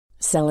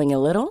Selling a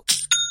little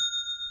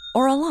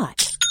or a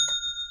lot?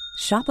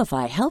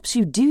 Shopify helps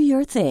you do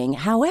your thing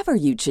however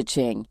you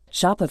cha-ching.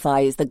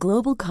 Shopify is the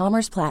global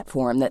commerce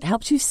platform that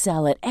helps you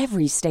sell at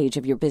every stage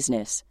of your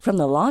business. From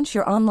the launch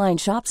your online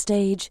shop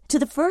stage to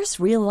the first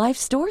real-life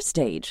store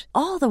stage,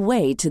 all the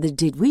way to the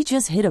did we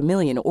just hit a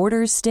million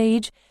orders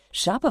stage.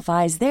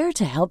 Shopify is there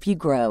to help you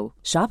grow.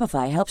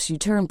 Shopify helps you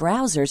turn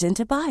browsers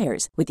into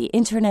buyers with the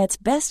internet's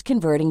best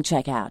converting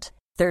checkout.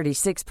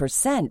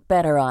 36%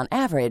 better on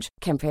average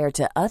compared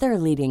to other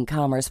leading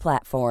commerce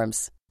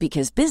platforms.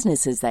 Because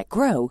businesses that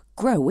grow,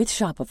 grow with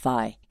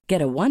Shopify.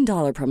 Get a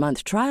 $1 per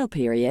month trial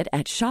period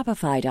at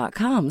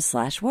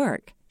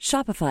shopify.com/work.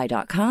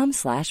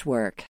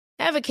 Shopify.com/work.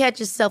 Ever catch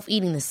yourself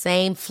eating the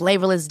same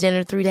flavorless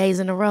dinner 3 days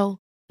in a row?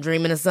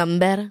 Dreaming of something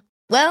better?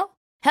 Well,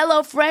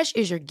 HelloFresh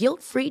is your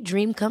guilt-free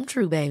dream come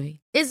true, baby.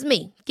 It's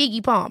me,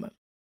 Keke Palmer.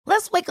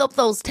 Let's wake up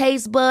those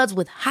taste buds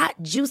with hot,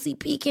 juicy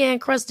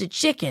pecan-crusted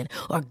chicken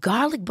or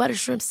garlic butter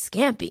shrimp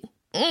scampi.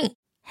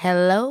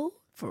 Hello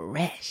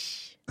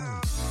Fresh.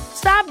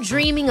 Stop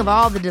dreaming of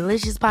all the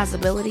delicious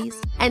possibilities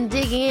and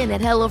dig in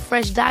at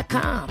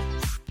HelloFresh.com.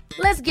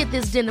 Let's get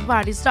this dinner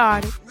party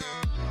started.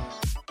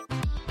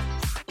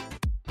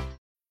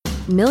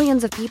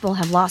 Millions of people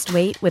have lost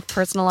weight with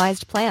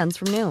personalized plans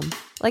from Noom.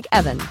 Like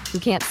Evan, who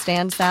can't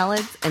stand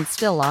salads and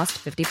still lost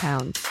 50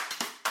 pounds.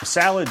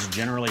 Salads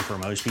generally for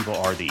most people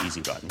are the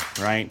easy button,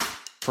 right?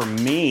 For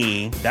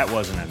me, that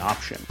wasn't an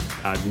option.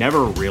 I never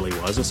really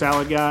was a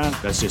salad guy.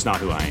 That's just not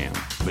who I am.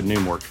 But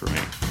Noom worked for me.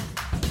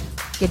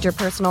 Get your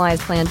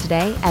personalized plan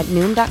today at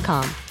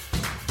Noom.com.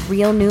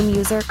 Real Noom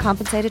user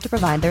compensated to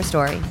provide their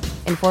story.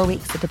 In 4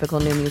 weeks, the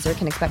typical Noom user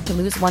can expect to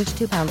lose 1 to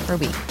 2 pounds per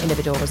week.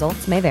 Individual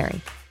results may vary.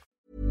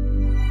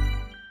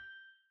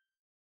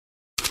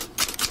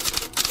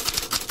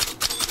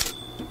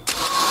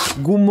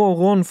 God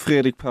morgon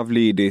Fredrik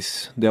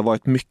Pavlidis. Det har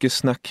varit mycket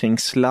snack kring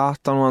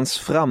Zlatan och hans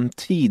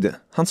framtid.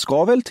 Han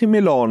ska väl till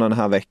Milano den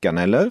här veckan,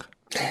 eller?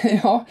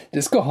 Ja,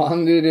 det ska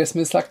han. Det är det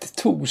som är sagt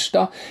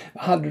torsdag.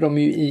 Hade de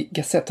ju i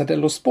Gazzetta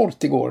dello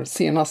Sport igår.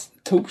 Senast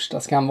torsdag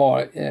ska han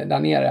vara där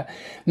nere.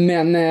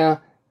 Men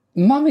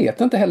man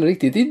vet inte heller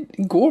riktigt.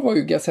 Igår var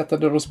ju Gazzetta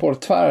dello Sport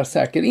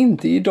tvärsäker.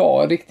 Inte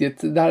idag riktigt.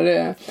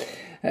 Där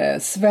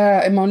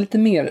är man lite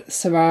mer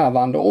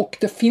svävande. Och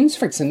det finns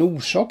faktiskt en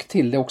orsak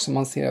till det också.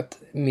 Man ser ett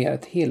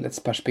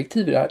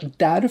helhetsperspektiv där.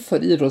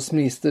 Därför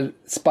idrottsminister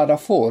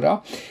Spadafora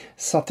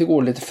satt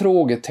igår lite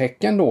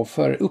frågetecken då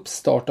för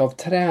uppstart av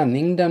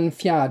träning den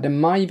 4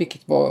 maj,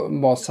 vilket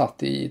var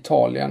satt i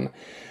Italien.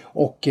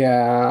 Och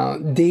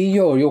det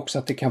gör ju också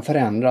att det kan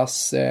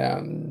förändras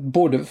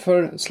både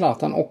för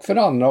Zlatan och för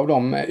andra av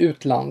de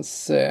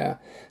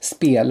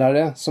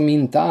utlandsspelare som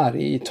inte är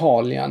i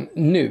Italien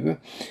nu.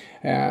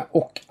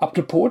 Och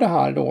apropå det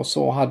här då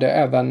så hade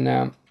även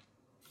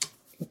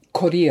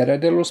Corriere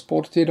dello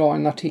Sport idag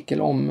en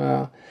artikel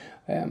om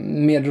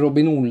med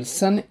Robin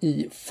Olsen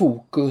i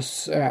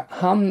fokus.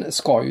 Han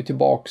ska ju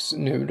tillbaks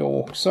nu då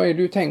också. Är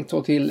det ju tänkt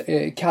då till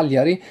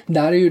Cagliari.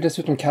 Där är ju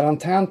dessutom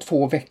karantän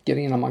 2 veckor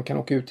innan man kan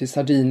åka ut till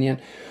Sardinien.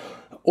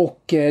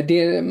 Och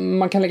det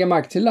man kan lägga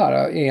märke till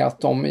där är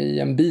att de i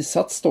en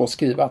bisats då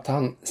skriver att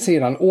han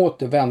sedan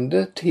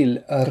återvänder till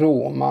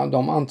Roma.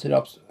 De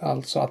antyder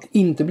alltså att det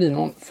inte blir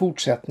någon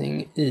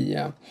fortsättning i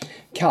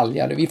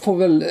Cagliari. Vi får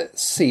väl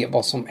se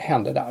vad som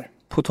händer där.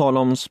 På tal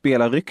om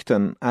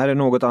spelarrykten, är det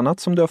något annat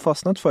som du har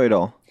fastnat för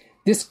idag?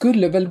 Det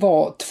skulle väl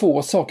vara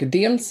 2 saker.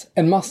 Dels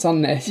en massa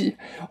nej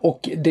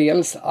och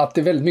dels att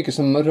det är väldigt mycket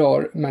som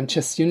rör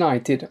Manchester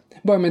United.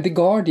 Börjar med The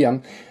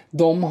Guardian.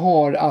 De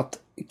har att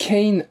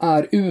Kane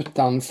är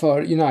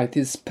utanför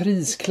Uniteds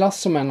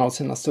prisklass som en av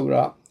sina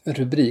stora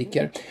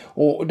rubriker.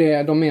 Och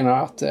de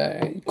menar att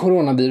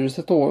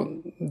coronaviruset då,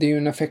 det är ju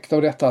en effekt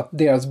av detta att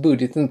deras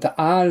budget inte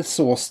är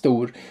så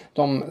stor.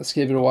 De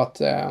skriver då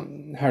att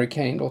Harry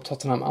Kane då,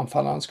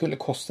 Tottenham-anfallaren, skulle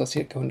kosta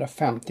cirka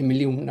 150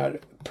 miljoner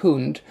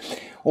pund.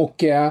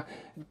 Och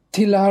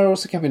till det här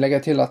så kan vi lägga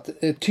till att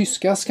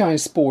tyska Sky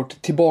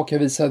Sport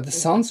tillbakavisade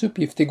Suns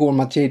uppgift igår om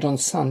att Jadon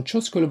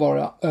Sancho skulle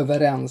vara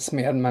överens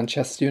med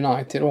Manchester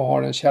United och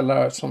har en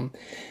källare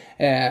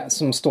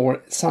som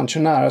står Sancho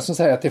nära som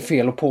säger att det är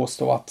fel att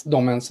påstå att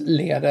de ens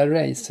leder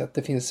racet.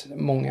 Det finns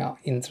många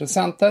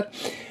intressenter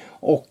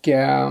och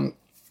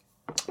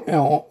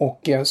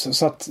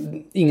så att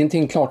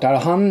ingenting klart där.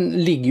 Han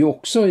ligger ju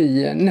också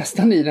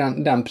nästan i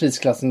den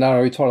prisklassen. Där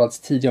har ju talats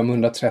tidigare om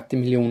 130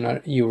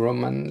 miljoner euro,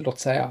 men låt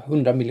säga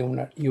 100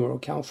 miljoner euro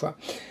kanske.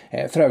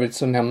 För övrigt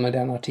så nämner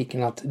den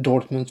artikeln att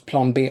Dortmunds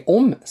plan B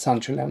om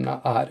Sancho lämnar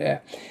är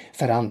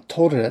Ferran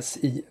Torres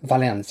i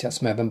Valencia,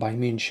 som även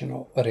Bayern München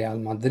och Real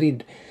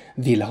Madrid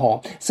vill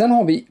ha. Sen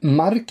har vi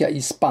Marca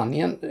i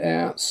Spanien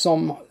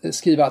som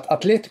skriver att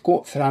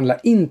Atletico förhandlar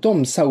inte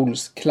om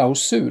Sauls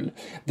klausul.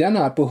 Den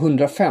är på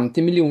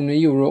 150 miljoner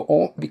euro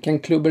och vilken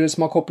klubb är det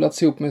som har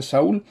kopplats ihop med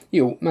Saul?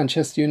 Jo,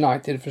 Manchester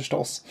United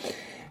förstås.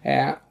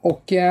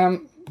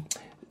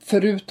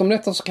 Förutom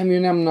detta så kan vi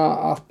ju nämna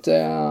att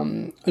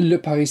Le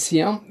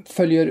Parisien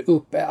följer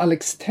upp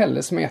Alex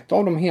Telles som är ett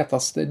av de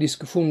hetaste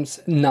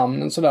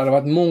diskussionsnamnen. Så där har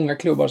varit många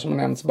klubbar som har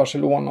nämnts,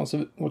 Barcelona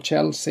och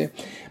Chelsea.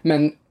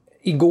 Men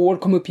igår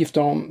kom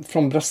uppgifter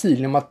från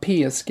Brasilien om att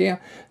PSG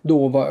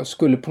då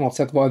skulle på något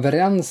sätt vara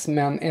överens,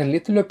 men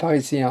enligt Le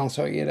Parisien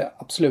så är det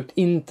absolut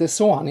inte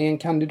så. Han är en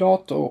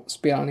kandidat och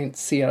spelaren är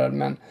intresserad,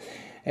 men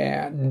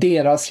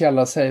deras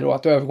källa säger då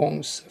att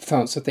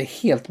övergångsfönstret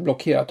är helt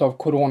blockerat av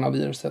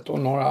coronaviruset och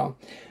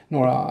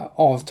några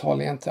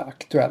avtal är inte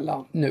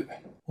aktuella nu.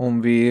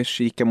 Om vi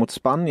kikar mot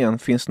Spanien,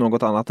 finns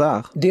något annat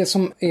där? Det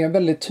som är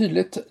väldigt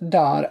tydligt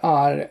där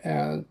är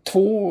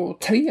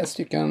 2-3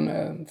 stycken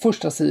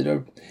första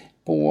sidor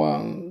på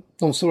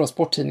de stora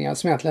sporttidningarna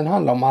som egentligen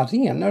handlar om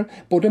arenor.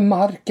 Både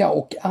Marca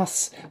och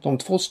AS, de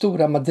 2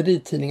 stora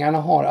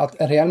Madrid-tidningarna, har att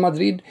Real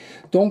Madrid,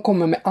 de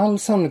kommer med all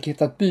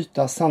sannolikhet att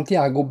byta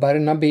Santiago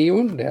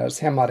Bernabéu, deras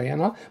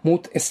hemmaarena,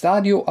 mot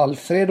Estadio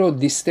Alfredo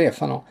Di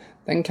Stefano.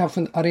 Den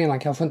arenan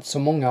kanske inte så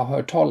många har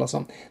hört talas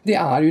om. Det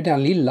är ju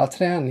den lilla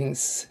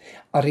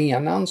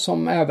träningsarenan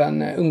som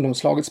även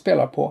ungdomslaget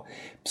spelar på,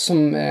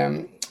 som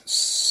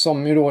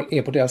ju då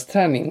är på deras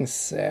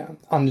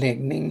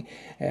träningsanläggning.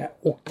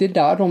 Och det är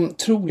där de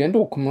troligen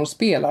då kommer att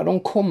spela de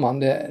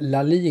kommande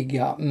La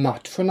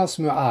Liga-matcherna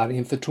som ju är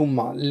inför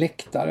tomma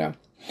läktare.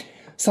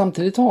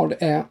 Samtidigt har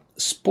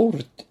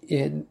Sport,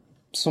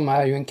 som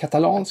är ju en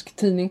katalansk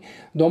tidning,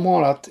 de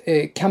har att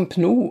Camp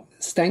Nou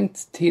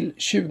stängt till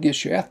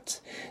 2021.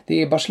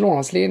 Det är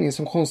Barcelonas ledning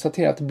som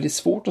konstaterar att det blir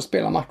svårt att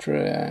spela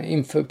matcher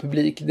inför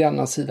publik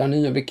denna sidan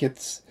nya, vilket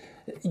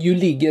ju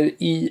ligger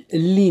i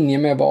linje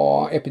med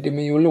vad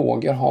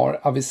epidemiologer har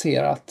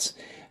aviserat.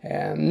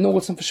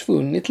 Något som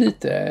försvinner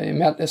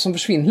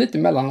lite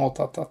emellanåt,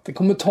 att det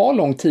kommer ta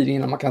lång tid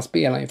innan man kan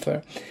spela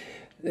inför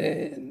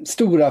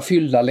stora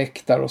fyllda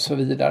läktar och så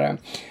vidare.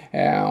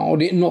 Och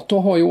det är något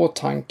att ha i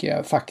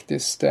åtanke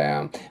faktiskt.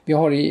 Vi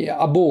har i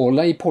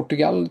Abola i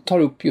Portugal tar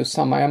upp just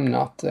samma ämne,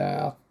 att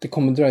det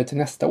kommer dröja till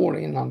nästa år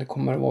innan det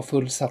kommer att vara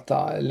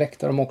fullsatta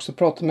läktare. De har också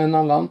pratat med en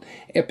annan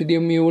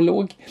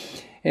epidemiolog.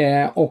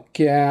 Och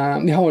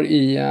vi har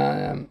i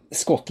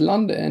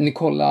Skottland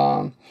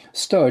Nicola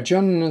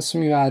Sturgeon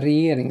som ju är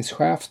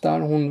regeringschef där.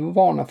 Hon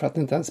varnar för att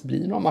det inte ens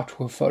blir några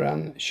matcher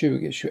förrän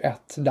 2021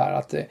 där,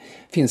 att det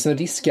finns en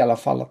risk i alla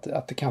fall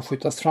att det kan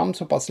skjutas fram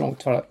så pass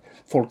långt för att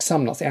folk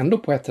samlas ändå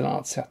på ett eller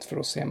annat sätt för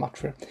att se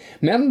matcher.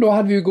 Men då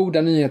hade vi ju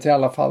goda nyheter i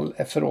alla fall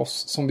för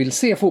oss som vill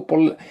se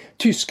fotboll.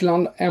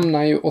 Tyskland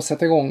ämnar ju att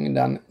sätta igång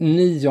den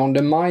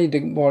 9 maj.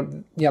 Det var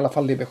i alla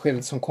fall det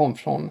beskedet som kom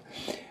från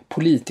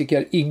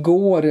politiker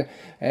igår,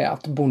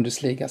 att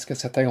Bundesliga ska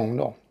sätta igång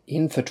då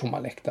inför tomma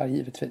läktare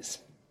givetvis.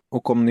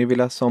 Och om ni vill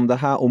läsa om det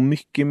här och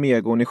mycket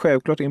mer går ni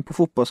självklart in på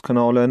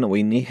Fotbollskanalen och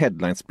in i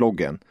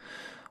Headlines-bloggen.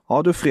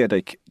 Ja du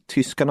Fredrik,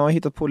 tyskarna har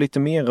hittat på lite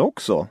mer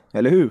också,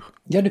 eller hur?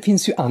 Ja, det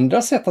finns ju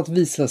andra sätt att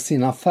visa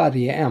sina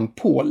färger än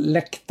på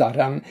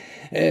läktaren.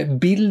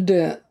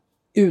 Bild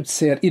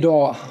utser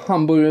idag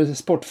Hamburger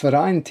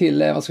Sportverein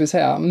till,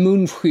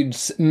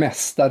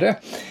 munskyddsmästare.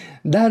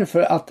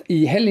 Därför att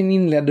i helgen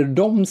inledde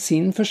de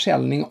sin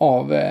försäljning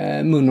av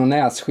mun- och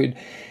nässkydd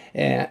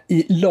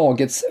i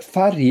lagets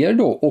färger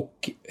då,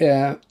 och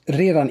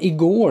redan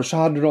igår så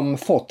hade de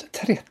fått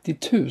 30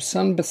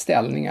 000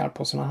 beställningar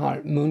på såna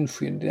här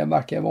munskydd. Det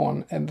verkar vara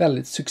en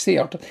väldigt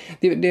succéartat.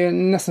 Det är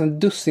nästan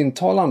ett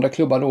dussintal andra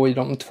klubbar då i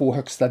de 2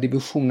 högsta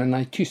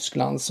divisionerna i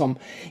Tyskland som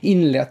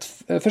inlett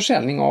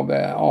försäljning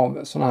av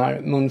såna här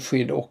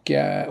munskydd, och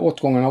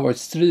åtgången har varit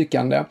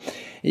strykande.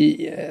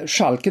 I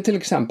Schalke till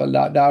exempel,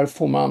 där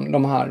får man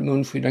de här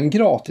munskydden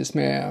gratis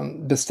med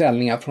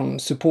beställningar från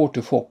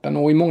supportershoppen,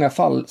 och i många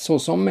fall så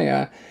som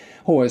med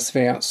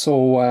HSV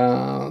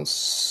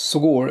så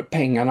går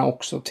pengarna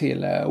också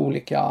till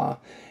olika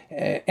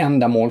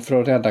ändamål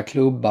för att rädda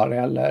klubbar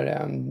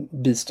eller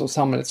bistå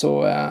samhället.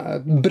 Så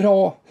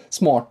bra,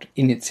 smart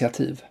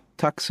initiativ.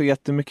 Tack så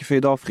jättemycket för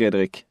idag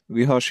Fredrik.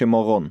 Vi hörs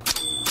imorgon.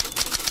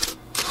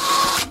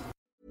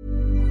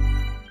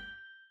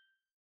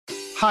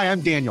 Hi,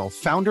 I'm Daniel,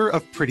 founder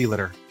of Pretty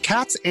Litter.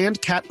 Cats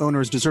and cat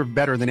owners deserve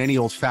better than any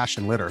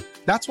old-fashioned litter.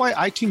 That's why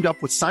I teamed up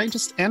with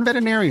scientists and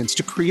veterinarians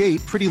to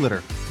create Pretty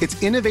Litter.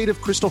 Its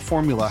innovative crystal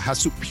formula has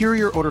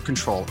superior odor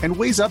control and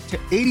weighs up to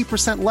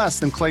 80% less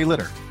than clay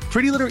litter.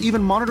 Pretty Litter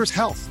even monitors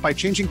health by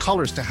changing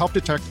colors to help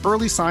detect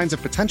early signs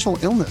of potential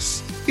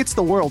illness. It's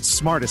the world's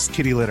smartest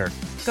kitty litter.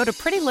 Go to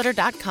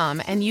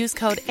prettylitter.com and use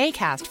code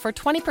ACAST for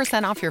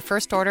 20% off your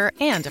first order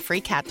and a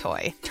free cat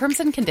toy. Terms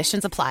and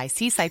conditions apply.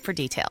 See site for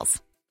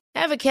details.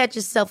 Ever catch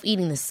yourself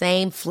eating the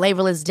same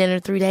flavorless dinner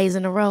 3 days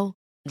in a row?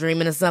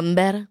 Dreaming of something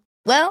better?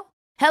 Well,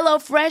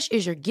 HelloFresh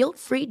is your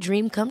guilt-free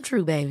dream come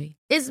true, baby.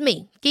 It's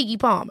me, Keke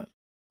Palmer.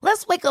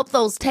 Let's wake up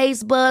those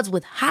taste buds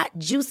with hot,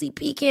 juicy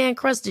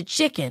pecan-crusted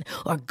chicken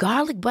or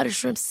garlic butter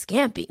shrimp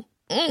scampi.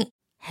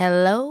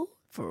 Hello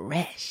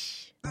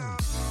Fresh.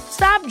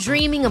 Stop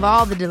dreaming of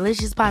all the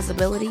delicious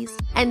possibilities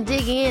and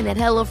dig in at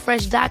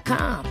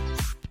HelloFresh.com.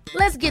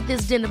 Let's get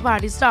this dinner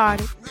party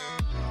started.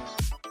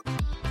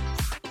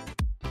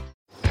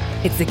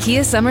 It's the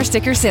Kia Summer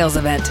Sticker Sales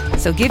Event,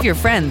 so give your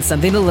friends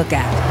something to look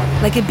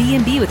at. Like a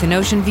B&B with an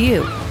ocean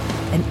view,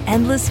 an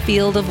endless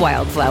field of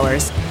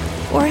wildflowers,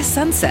 or a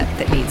sunset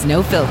that needs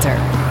no filter.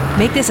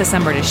 Make this a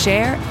summer to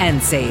share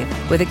and save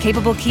with a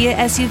capable Kia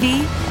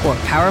SUV or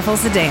powerful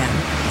sedan.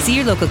 See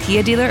your local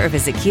Kia dealer or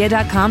visit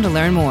kia.com to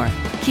learn more.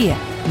 Kia,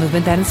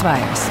 movement that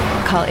inspires.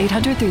 Call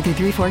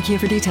 800-3334-KIA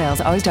for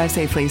details. Always drive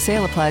safely.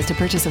 Sale applies to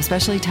purchase of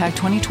specially tagged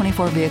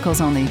 2024 vehicles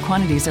only.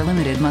 Quantities are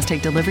limited. Must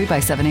take delivery by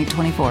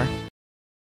 7/8/24.